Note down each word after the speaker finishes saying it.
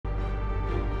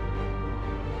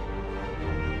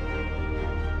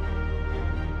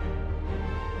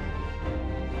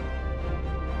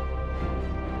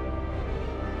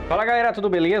Fala galera, tudo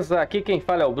beleza? Aqui quem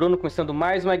fala é o Bruno, começando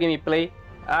mais uma gameplay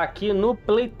aqui no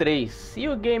Play 3. E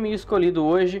o game escolhido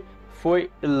hoje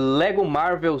foi Lego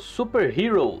Marvel Super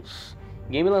Heroes,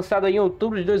 game lançado em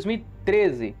outubro de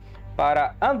 2013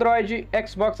 para Android,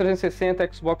 Xbox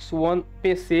 360, Xbox One,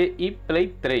 PC e Play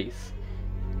 3.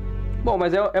 Bom,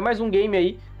 mas é mais um game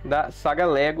aí da saga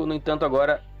Lego, no entanto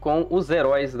agora com os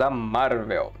heróis da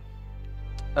Marvel.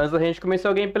 Antes da gente começar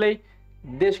o gameplay,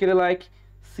 deixa aquele like,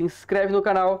 se inscreve no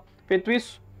canal. Feito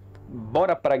isso,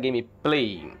 bora para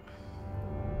gameplay.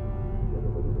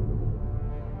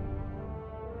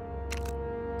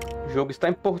 O jogo está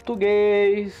em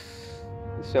português,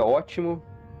 isso é ótimo.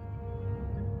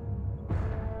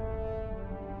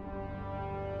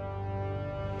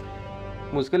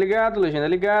 Música ligado, legenda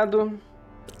ligado.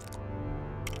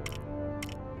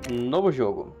 Novo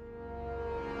jogo.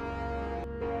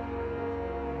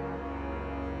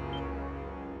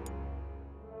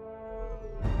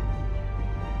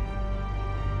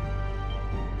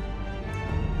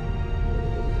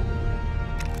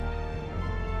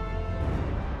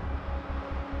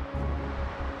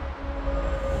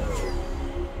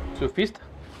 Surfista.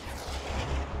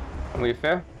 Homem de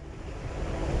ferro.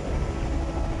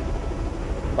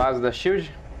 Base da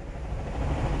Shield.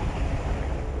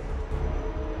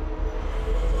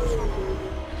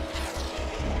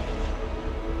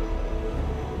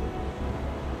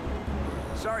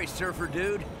 Sorry, surfer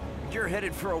dude. You're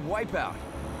headed for a wipeout.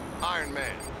 Iron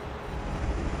Man.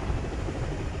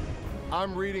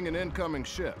 I'm reading an incoming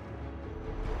ship.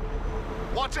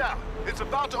 Watch out! It's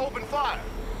about to open fire!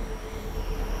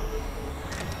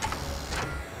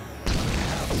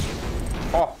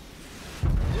 Ó.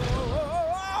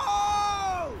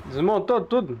 Desmontou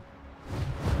tudo.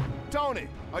 Tony,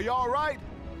 are you all right?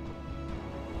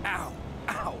 Ow,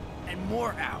 ow, and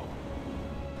more ow.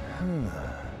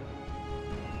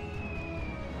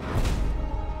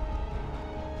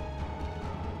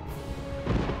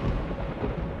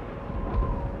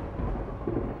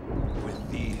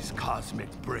 With these cosmic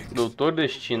bricks, Doutor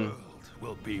Destino.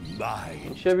 will be A mine.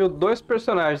 gente já viu dois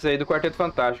personagens aí do Quarteto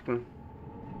Fantástico.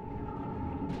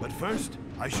 But first,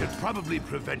 I should probably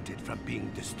prevent it from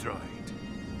being destroyed.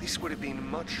 This would have been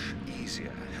much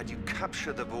easier had you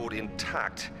captured the board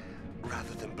intact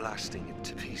rather than blasting it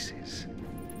to pieces.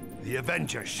 The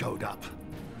Avengers showed up.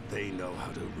 They know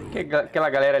how to rule.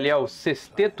 Aquela galera ali é o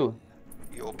Sexteto?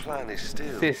 Your plan is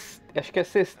still... Acho que é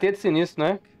Sexteto Sinistro,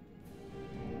 não é?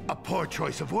 A poor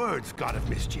choice of words, God of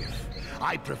Mischief.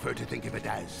 I prefer to think of it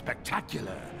as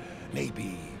spectacular,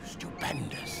 maybe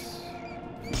stupendous.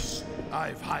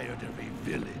 I've hired every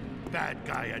villain, bad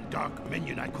guy and dark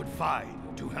minion I could find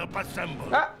to help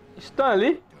assemble. Ah, estão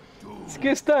ali. Diz que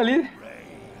estão ali.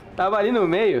 Tava ali no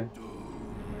meio.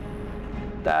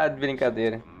 Tá de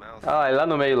brincadeira. Ah, é lá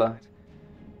no meio lá.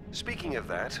 Speaking of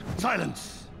that...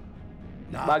 Silence!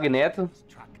 Now, Magneto.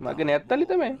 Magneto tá ali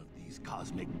também. these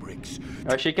cosmic bricks.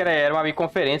 Eu achei que era uma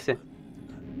conferência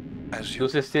as do you...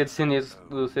 Sexteto Sinistro.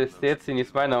 Do Sexteto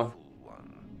Sinistro, mas não.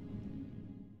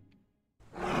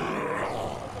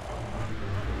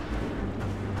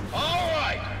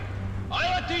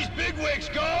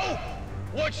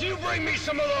 Once you bring me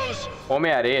some of those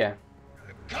Homem-Areia.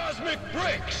 cosmic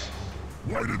bricks.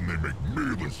 Why didn't they make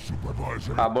me the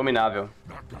supervisor? Abominável.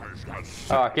 That guy's got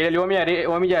Ó, aquele ali,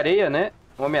 o Homem de Areia, né?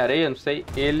 O Homem-Areia, não sei.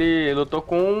 Ele lutou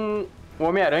com o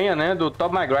Homem-Aranha, né? Do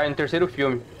Tobey Maguire no terceiro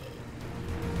filme.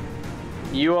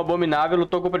 E o Abominável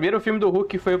lutou com o primeiro filme do Hulk,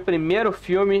 que foi o primeiro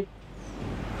filme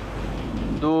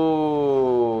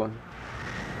do...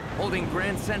 Holding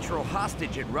Grand Central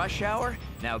hostage at rush hour?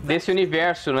 Now that's desse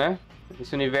universo, né?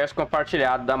 Esse universo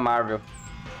compartilhado da Marvel.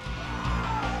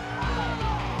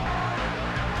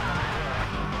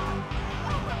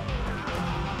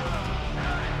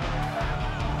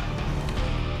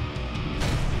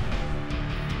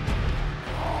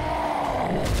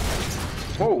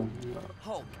 Oh!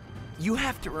 Hulk. You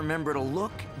have to remember to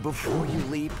look before you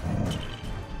leap.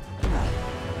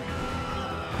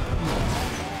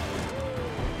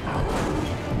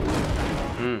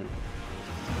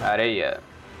 Areia.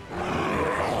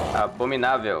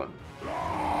 Abominável.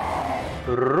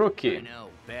 Rookie. No,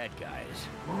 bad guys.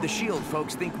 The SHIELD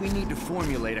folks think we need to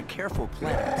formulate a careful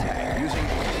plan attack using...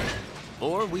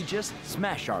 Or we just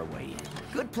smash our way in.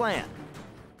 Good plan.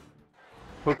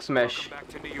 Hulk Smash. Back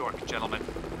to New York, gentlemen.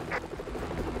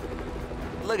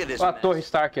 Look at this Ó, a mess. Torre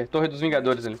Stark, a Torre dos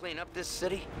Vingadores ali. Clean up this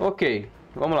city. Ok,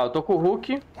 vamos lá, eu tô com o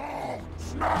Hulk.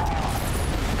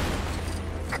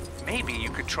 Maybe you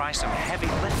could try some heavy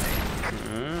lifting.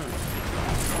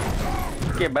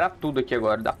 Quebrar tudo aqui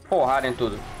agora, dar porrada em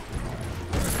tudo.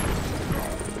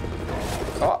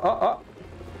 Ó, ó, ó.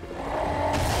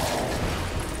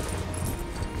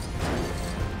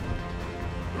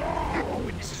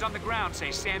 Witnesses on the ground say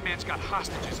Sandman's got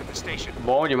hostages at the station.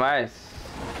 Bom demais.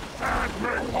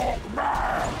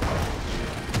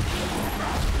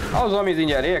 Olha os homens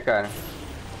de areia, cara.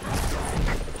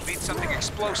 Need something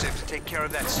explosive to take care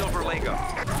of that silver Lego.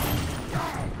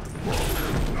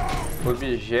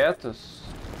 Objetos.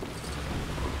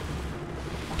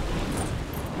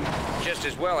 Just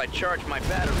as well I charged my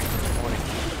battery this morning.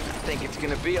 I think it's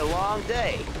gonna be a long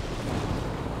day.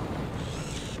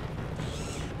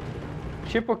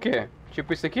 Tipo o quê?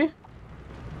 Tipo isso aqui?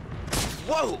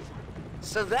 Whoa!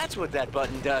 So that's what that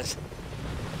button does.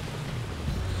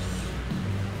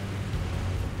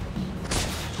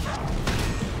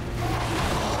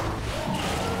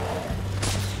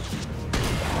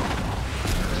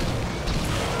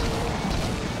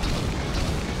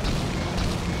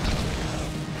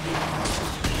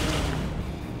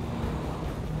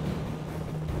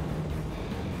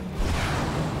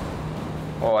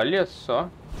 Olha só.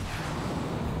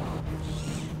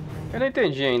 Eu não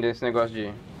entendi ainda esse negócio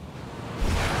de...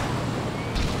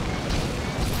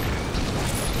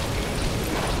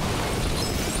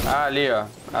 Ah, ali, ó.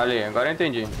 Ali, agora eu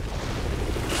entendi.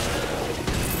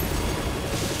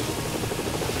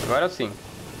 Agora sim.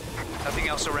 Nothing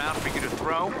else around for you to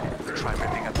throw? Try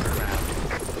ripping up the ground.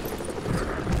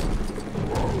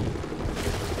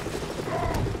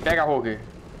 Pega, Hulk.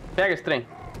 Pega esse trem.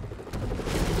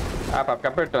 Ah, pra ficar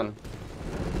apertando.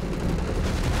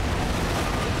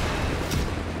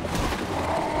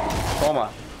 Toma.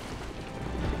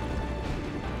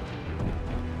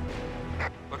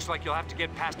 Looks like you'll have to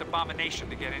get past Abomination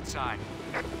to get inside.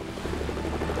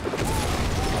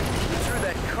 Threw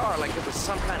that car like it was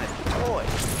some kind of toy.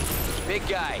 Big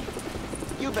guy,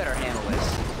 you better handle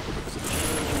this.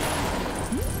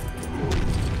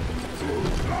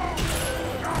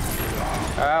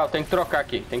 Ah, eu tenho que trocar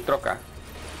aqui. Tem que trocar.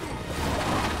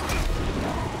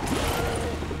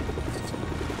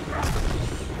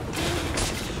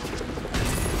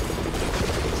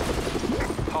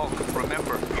 Hulk,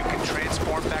 remember, you can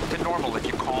transform back to normal if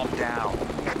you calm down.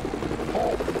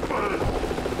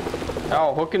 Ah,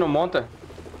 o Hulk não monta.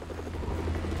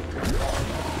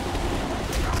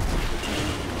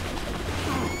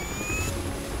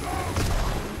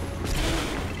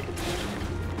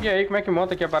 E aí, como é que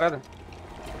monta aqui a parada?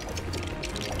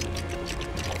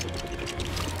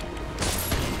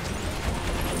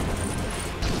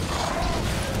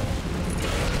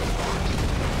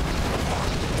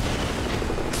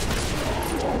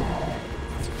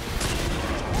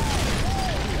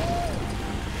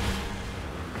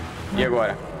 E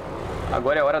agora?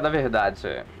 Agora é a hora da verdade, isso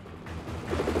aí.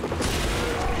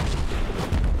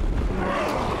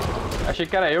 Achei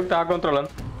que era eu que tava controlando.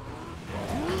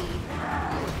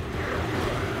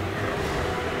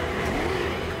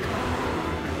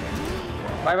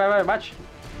 Vai, vai, vai, bate.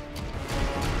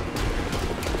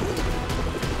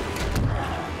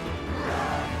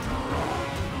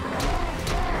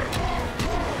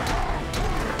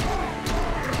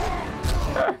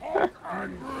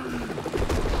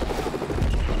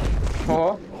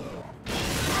 Oh.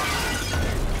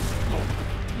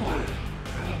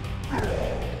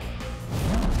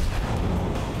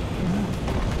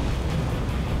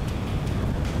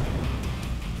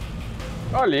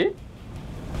 Ali.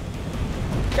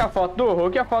 Que a foto do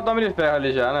Hulk e a foto do Homem de Ferro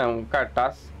ali já, né? Um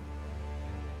cartaz.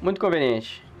 Muito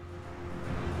conveniente.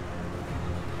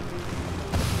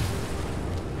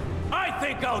 I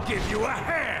think I'll give you a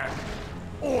hand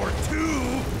or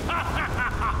two.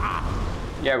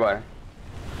 E agora?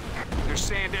 There's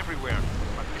sand everywhere,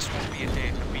 but this won't be a day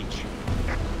at the beach.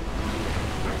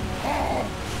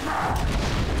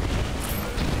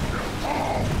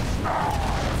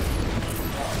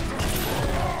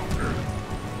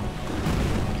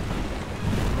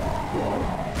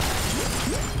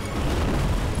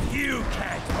 You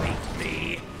can't beat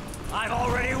me. I've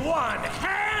already won,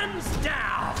 hands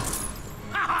down.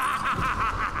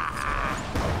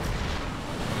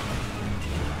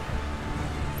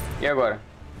 E agora?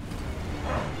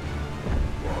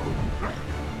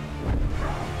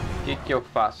 O que que eu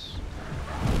faço?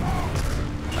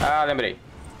 Ah, lembrei.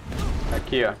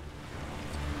 Aqui, ó.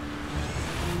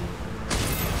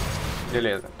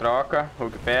 Beleza, troca,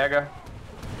 Hulk pega.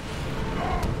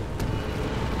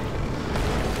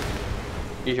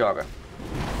 E joga.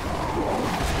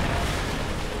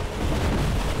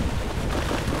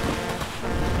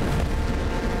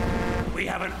 We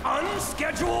have an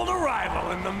unscheduled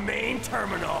arrival in the main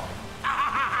terminal.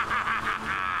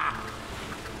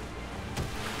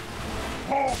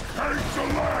 Hulk hates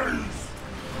delays!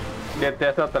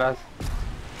 Detesta atrás.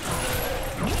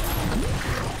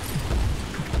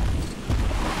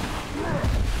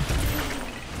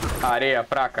 Areia,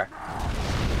 praca.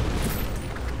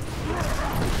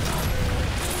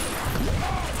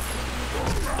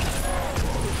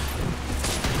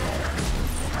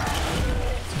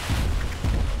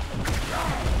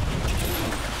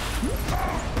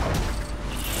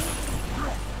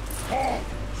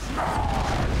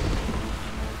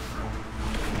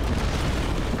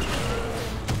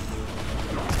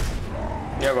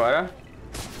 E agora?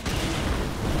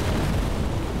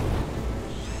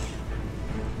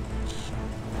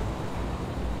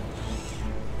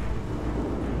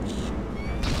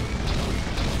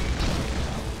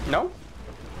 Não?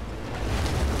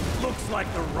 Looks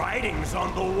like the writing's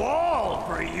on the wall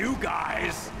for you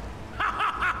guys.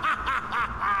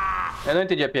 Eu não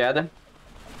entendi a piada.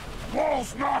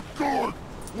 Walls not good!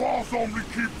 Walls only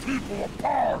keep people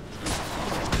apart!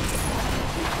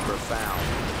 Profound.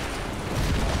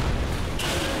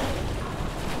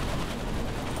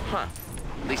 Huh.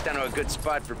 At least I know a good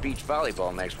spot for beach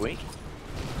volleyball next week.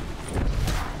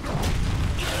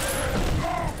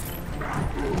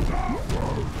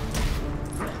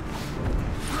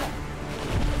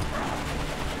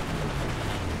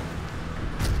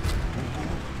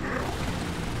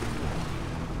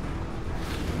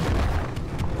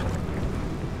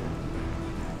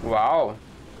 Uau!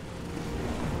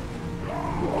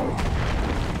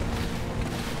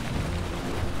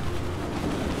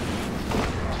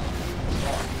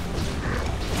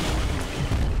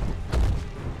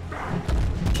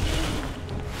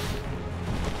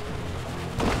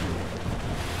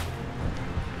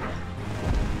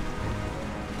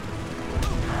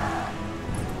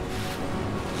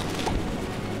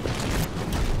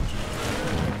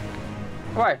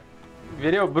 Uai,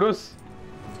 virei o Bruce.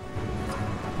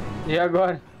 E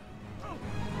agora?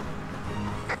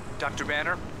 Dr.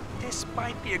 Banner, this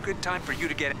might be a good time for you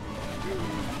to get...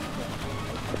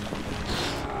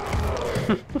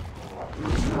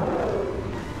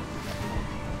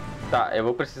 Tá, eu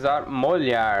vou precisar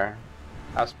molhar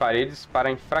as paredes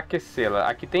para enfraquecê-la.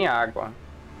 Aqui tem água.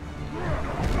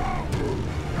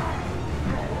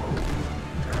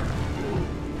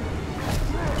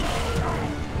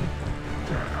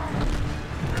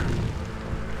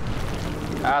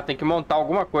 Ah, tem que montar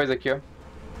alguma coisa aqui, ó.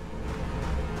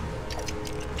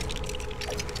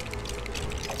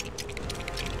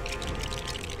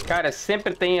 Cara,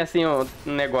 sempre tem assim um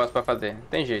negócio pra fazer. Não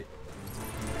tem jeito.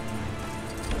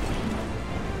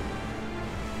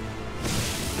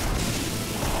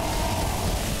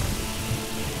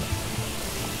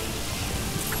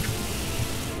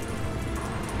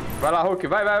 Vai lá, Hulk.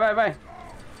 Vai, vai, vai, vai.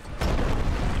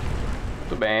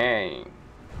 Muito bem.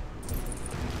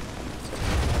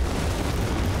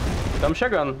 Estamos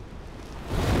chegando.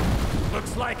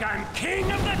 Looks like I'm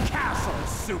king of the castle,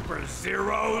 Super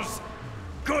Zeros.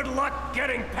 Good luck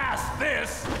getting past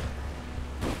this.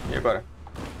 E agora?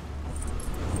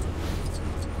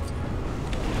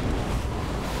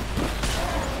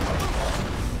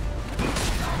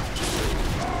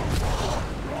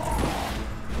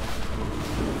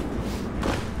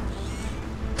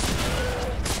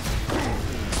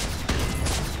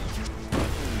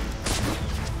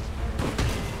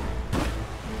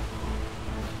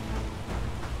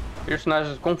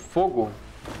 Personagens com fogo.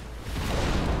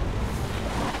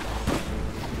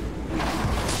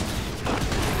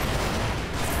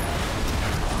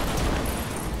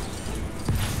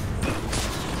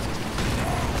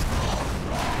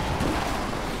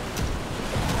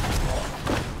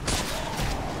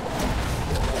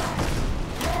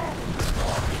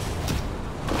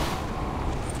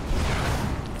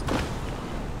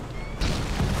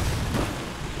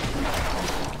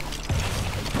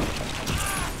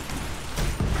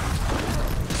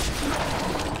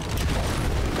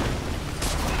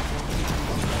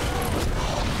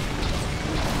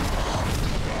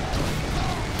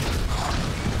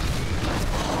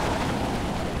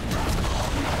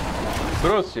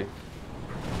 Bruce,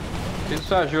 preciso de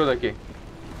sua ajuda aqui.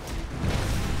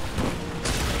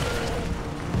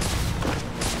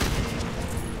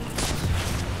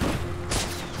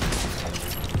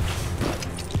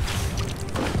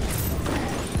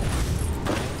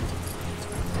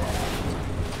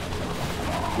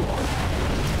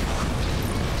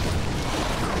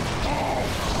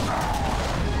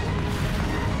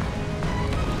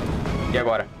 E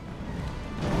agora?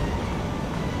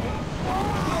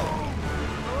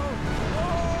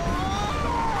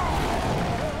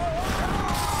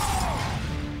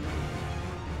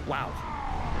 Wow.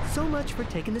 So much for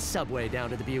taking the subway down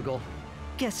to the Bugle.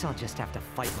 Guess I'll just have to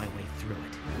fight my way through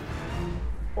it.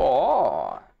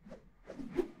 Oh!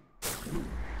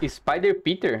 Spider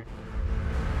Peter.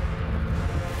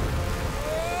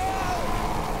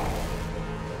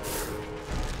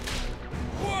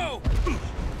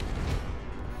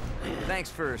 Thanks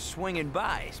for swinging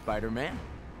by, Spider-Man.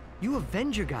 You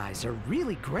Avenger guys are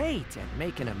really great at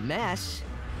making a mess.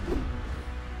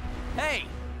 Hey,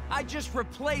 I just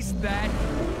replaced that.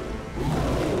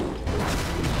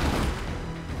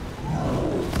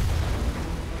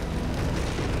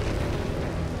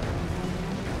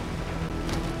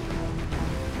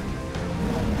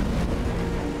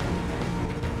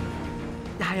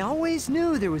 I always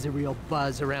knew there was a real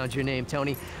buzz around your name,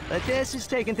 Tony, but this is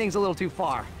taking things a little too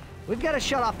far. We've got to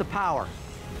shut off the power.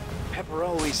 Pepper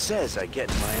always says I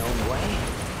get in my own way.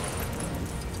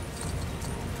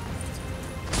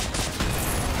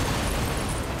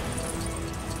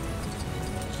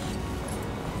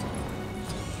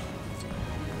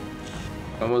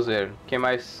 Vamos ver. O que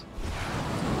mais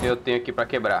eu tenho aqui para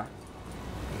quebrar?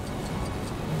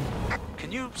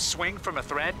 Can you swing from a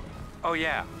thread? Oh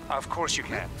yeah, of course you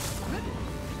can.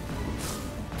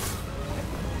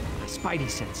 My Spidey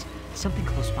sense something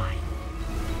close by.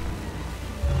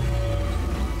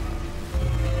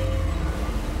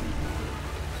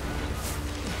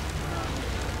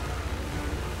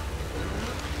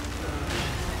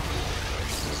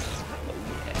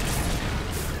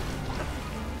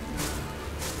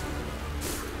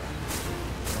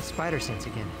 My spider sense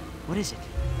again. What is it?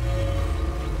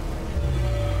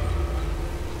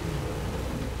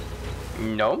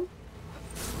 Não.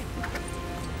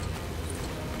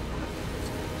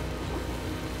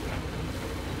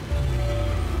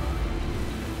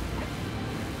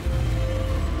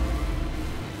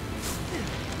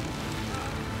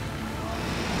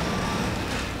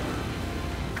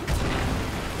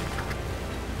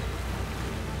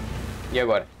 E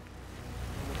agora?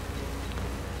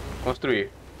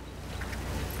 Construir.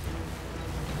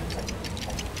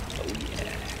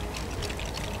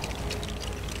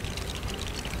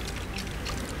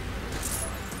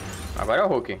 Agora é o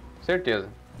Hulk, certeza.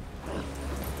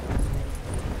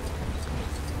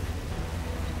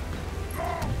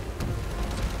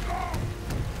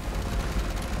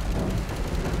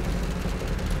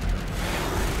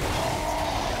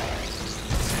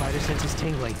 Spider sense is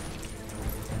tingling.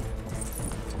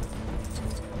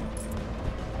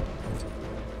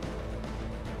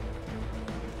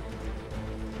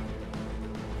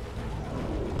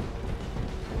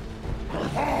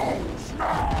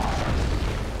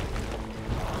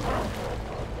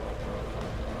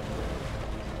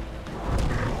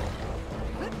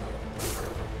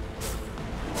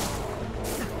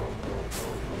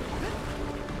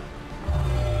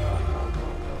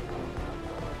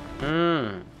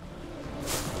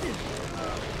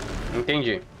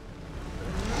 Entendi.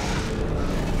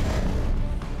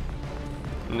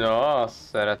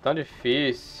 Nossa, era tão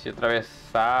difícil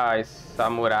atravessar essa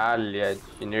muralha de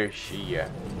energia.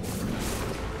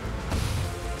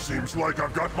 Seems like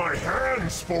I've got my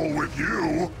hands full with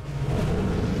you.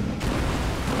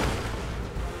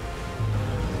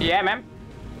 Yeah, man.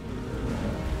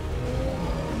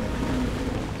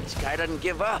 This guy doesn't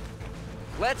give up.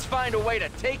 Let's find a way to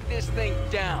take this thing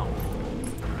down.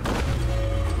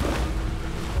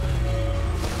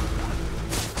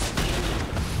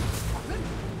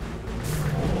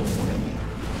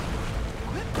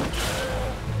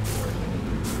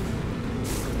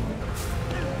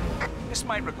 This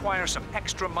might require some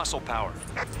extra muscle power.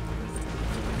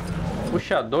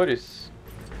 Puxadores?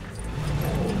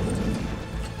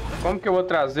 Como que eu vou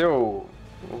trazer o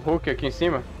Hulk aqui em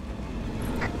cima?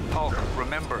 Hulk,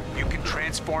 remember, you can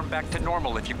transform back to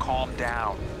normal if you calm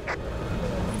down.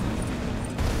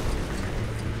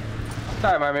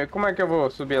 Tá, mas como é que eu vou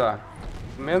subir lá?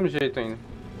 Do mesmo jeito ainda.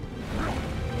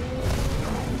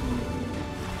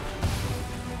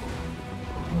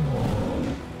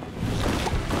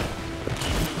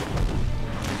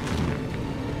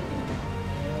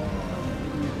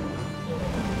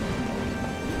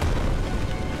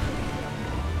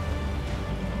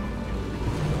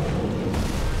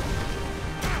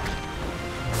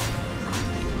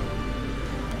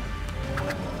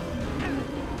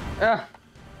 Ah.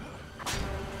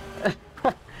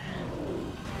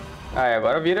 Aí,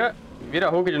 agora vira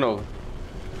Hulk de novo.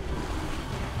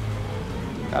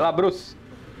 Vai lá, Bruce.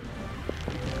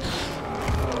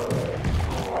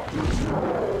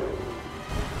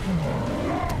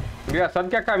 Engraçado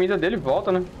que a camisa dele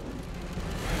volta, né?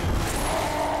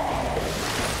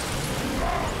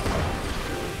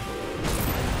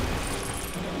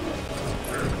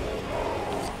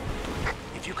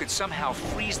 If you could somehow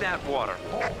freeze that water.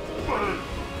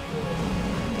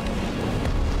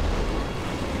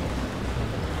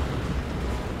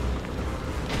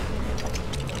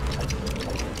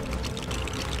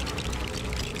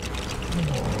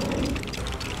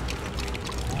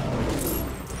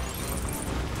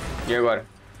 E agora?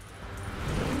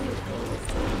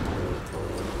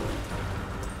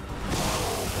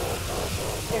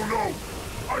 Oh no!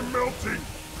 I'm melting!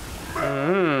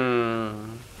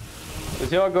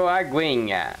 Jogou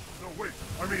aguinha. No, wait.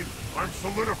 I mean, I'm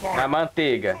solidifying. A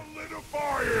manteiga.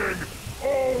 Solidifying!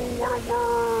 Oh, what a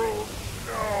world!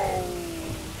 No!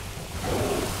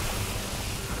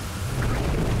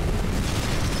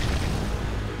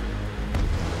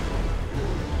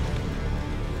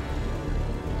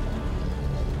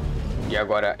 E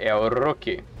agora é o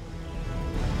Rocky.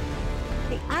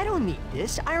 Hey, I don't need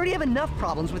this. I already have enough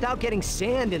problems without getting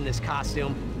sand in this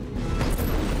costume.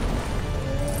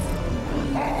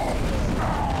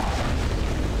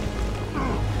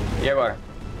 E agora?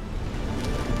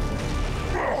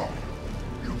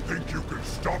 You think you can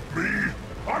stop me?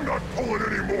 I'm not pulling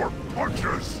any more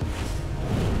punches!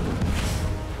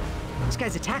 This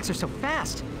guy's attacks are so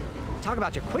fast. Talk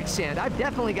about your quicksand. I've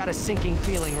definitely got a sinking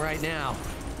feeling right now.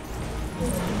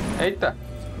 Eita.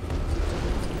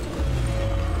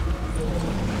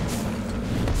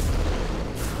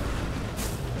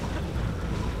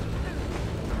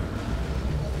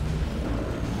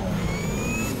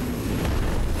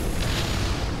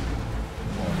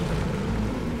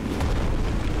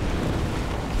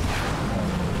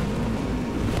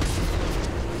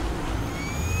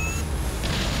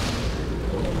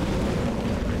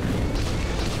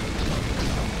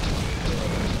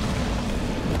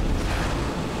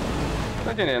 Tô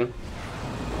entendendo.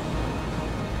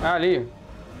 Ah, ali.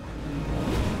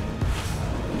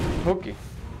 Hulk. I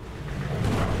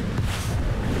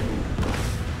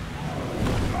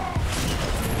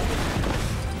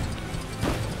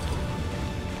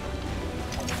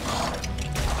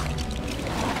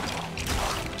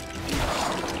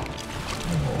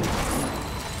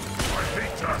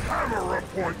hate to hammer a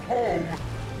point home,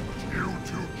 but you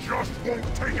two just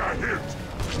won't take a hint!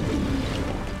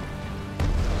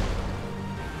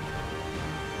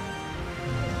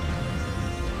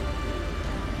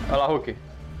 Olha lá, Hulk.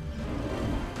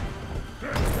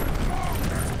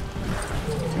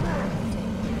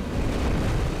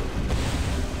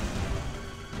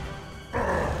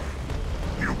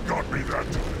 You got me that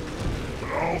time,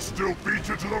 but I'll still beat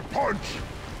you to the punch!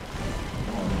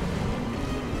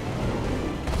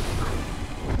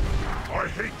 I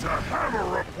hate to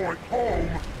hammer a point home,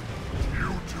 but you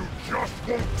two just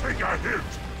won't take a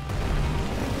hint!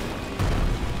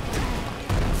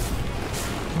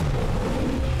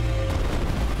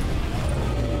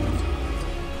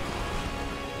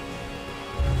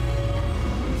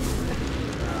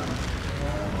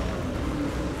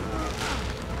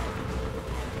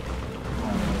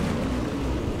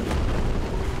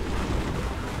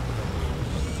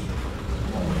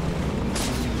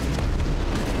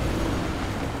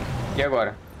 E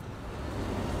agora?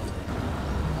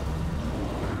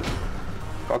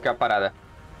 Qual que é a parada?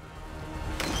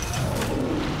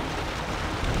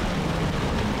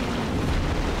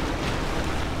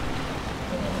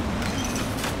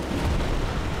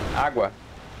 Água.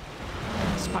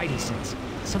 Spidey sense.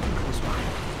 Something close by.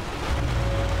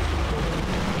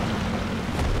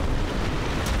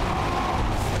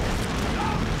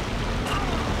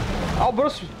 Ah, o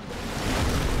Bruce.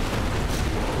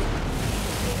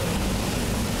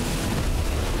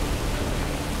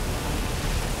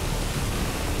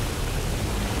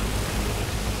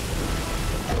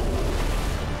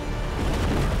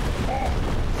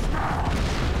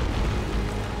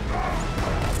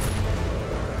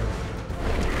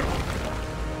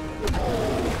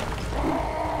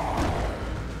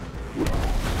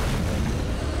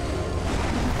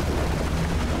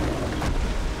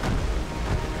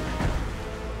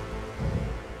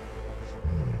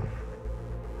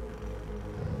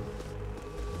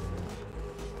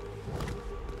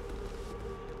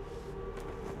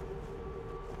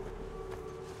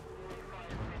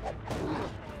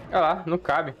 Olha lá, não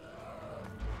cabe.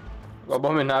 O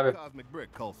abominável. Cosmic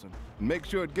brick, Coulson. Make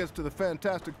sure it gets to the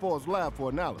Fantastic Four's lab for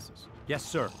analysis. Yes,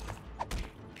 sir.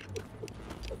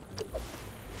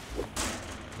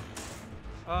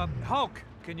 Hulk,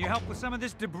 can you help with some of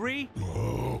this debris?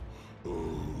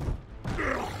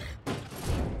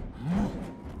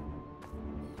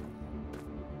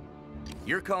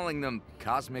 You're calling them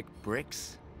cosmic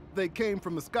bricks? They came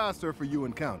from the sky surfer you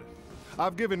encountered.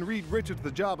 I've given Reed Richards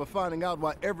the job of finding out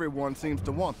why everyone seems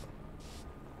to want them.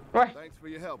 Ué? Thanks for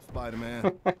your help,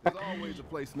 Spider-Man. There's always a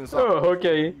place in this Oh,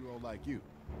 ok. hero like you.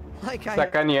 Like I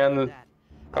Sacaneando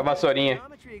com a vassourinha.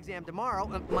 geometry exam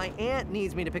tomorrow. My aunt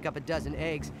needs me to pick up a dozen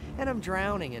eggs, and I'm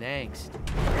drowning in angst.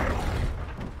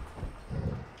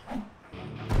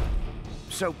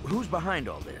 So, who's behind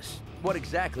all this? What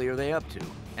exactly are they up to?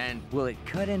 And will it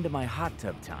cut into my hot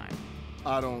tub time?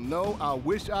 I don't know. I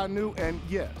wish I knew, and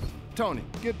yes. Tony,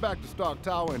 get back to Stark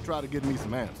Tower and try to get me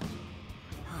some answers.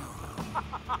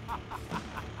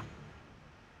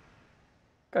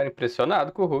 Cara,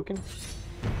 impressionado com o Hulk, né?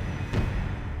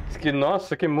 Diz que,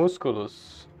 nossa, que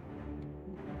músculos.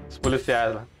 Os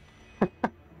policiais lá.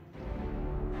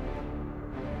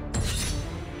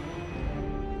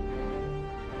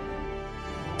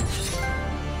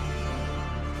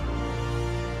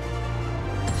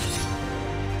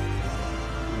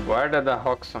 Guarda da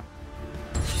Roxxon.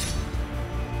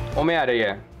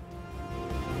 Homem-Areia.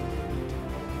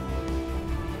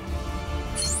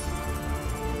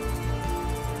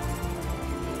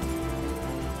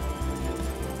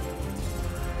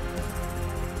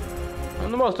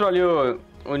 Não mostrou ali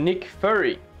o Nick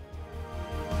Fury.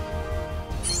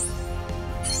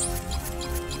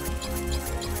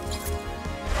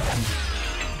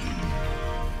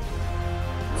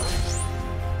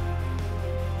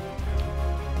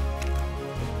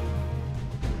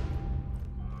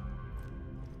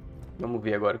 Vamos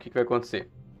ver agora o que vai acontecer.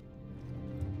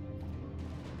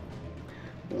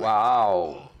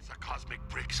 Uau! The cosmic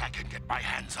bricks I can get my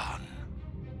hands on.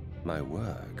 My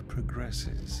work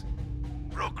progresses.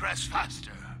 Progress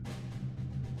faster.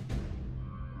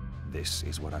 This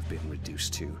is what I've been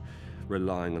reduced to,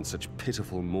 relying on such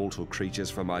pitiful mortal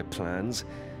creatures for my plans.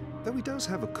 Though he does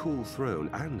have a cool throne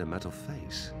and a metal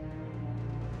face.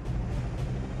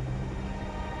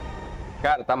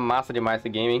 Cara, tá massa demais esse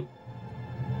game, hein?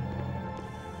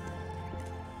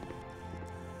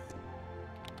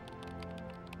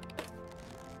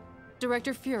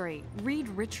 Director Fury, Reed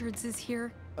Richards is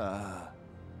here.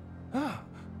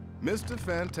 Mr.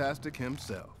 Fantastic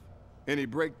himself. Any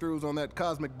breakthroughs on that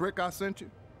cosmic brick I sent you?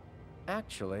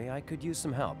 Actually, I could use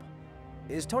some help.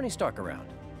 Is Tony Stark around?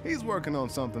 He's working on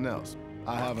something else.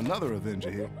 I have another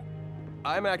Avenger here.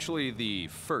 I'm actually the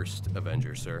first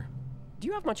Avenger, sir. Do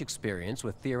you have much experience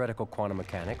with theoretical quantum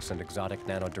mechanics and exotic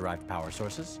nano-derived power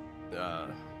sources?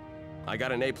 I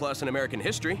got an A+ in American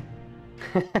history.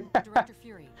 Director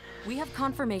Fury, we have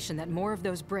confirmation that more of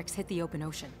those bricks hit the open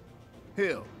ocean.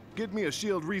 Hill, get me a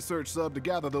shield research sub to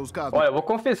gather those cosmic... Olha, eu vou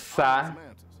confessar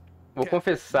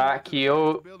que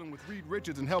eu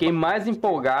fiquei mais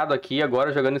empolgado aqui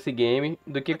agora jogando esse game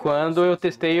do que quando eu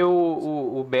testei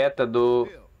o beta do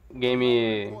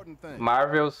game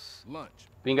Marvel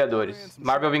Vingadores.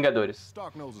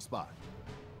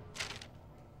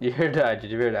 De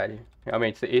verdade.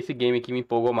 Realmente, esse game aqui me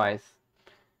empolgou mais.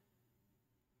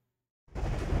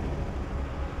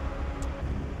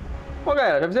 Bom,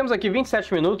 galera, já fizemos aqui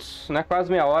 27 minutos, né?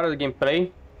 Quase meia hora de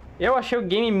gameplay. Eu achei o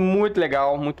game muito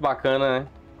legal, muito bacana, né?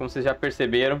 Como vocês já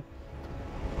perceberam.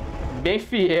 Bem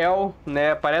fiel,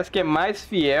 né? Parece que é mais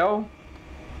fiel.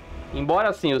 Embora,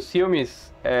 assim, os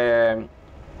filmes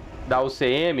da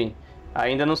UCM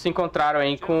ainda não se encontraram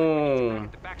aí com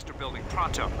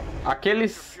aquele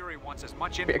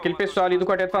pessoal ali do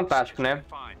Quarteto Fantástico, né?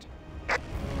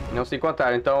 Não se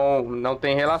encontraram, então não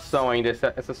tem relação ainda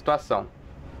essa situação.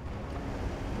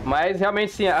 Mas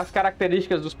realmente sim, as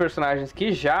características dos personagens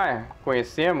que já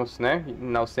conhecemos, né,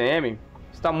 na UCM,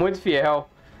 está muito fiel.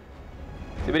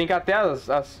 Se brincar, até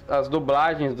as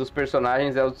dublagens dos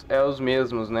personagens é os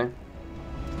mesmos, né?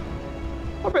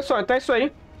 Bom, pessoal, então é isso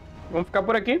aí. Vamos ficar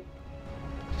por aqui.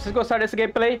 Se vocês gostaram desse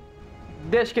gameplay,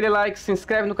 deixa aquele like, se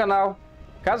inscreve no canal.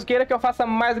 Caso queira que eu faça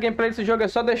mais gameplay desse jogo, é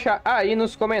só deixar aí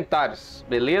nos comentários,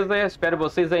 beleza? Espero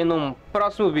vocês aí num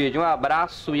próximo vídeo. Um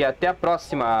abraço e até a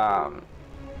próxima!